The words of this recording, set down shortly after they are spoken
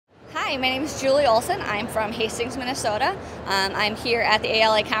Hi, my name is Julie Olson. I'm from Hastings, Minnesota. I'm here at the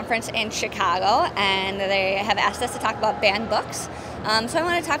ALA conference in Chicago, and they have asked us to talk about banned books. So I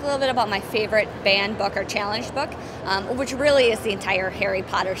want to talk a little bit about my favorite banned book or challenged book, which really is the entire Harry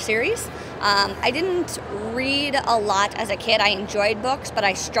Potter series. I didn't read a lot as a kid. I enjoyed books, but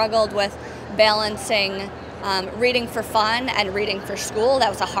I struggled with balancing reading for fun and reading for school. That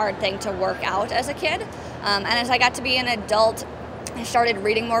was a hard thing to work out as a kid. And as I got to be an adult, I started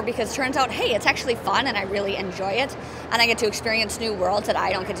reading more because it turns out, hey, it's actually fun and I really enjoy it. And I get to experience new worlds that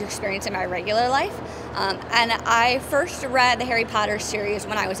I don't get to experience in my regular life. And I first read the Harry Potter series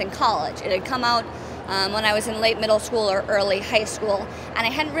when I was in college. It had come out when I was in late middle school or early high school, and I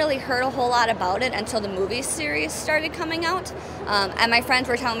hadn't really heard a whole lot about it until the movie series started coming out. And my friends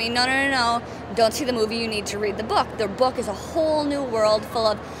were telling me, no, don't see the movie, you need to read the book. The book is a whole new world full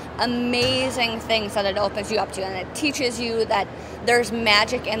of amazing things that it opens you up to, and it teaches you that there's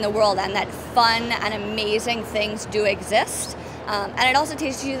magic in the world and that fun and amazing things do exist. And it also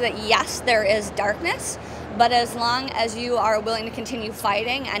teaches you that yes, there is darkness, but as long as you are willing to continue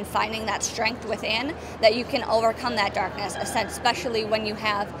fighting and finding that strength within, that you can overcome that darkness, especially when you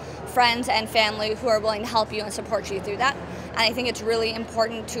have friends and family who are willing to help you and support you through that. And I think it's really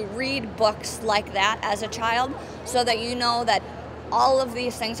important to read books like that as a child so that you know that all of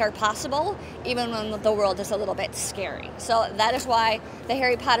these things are possible, even when the world is a little bit scary. So that is why the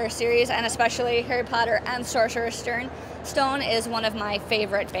Harry Potter series, and especially Harry Potter and Sorcerer's Stone, is one of my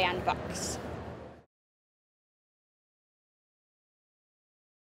favorite banned books.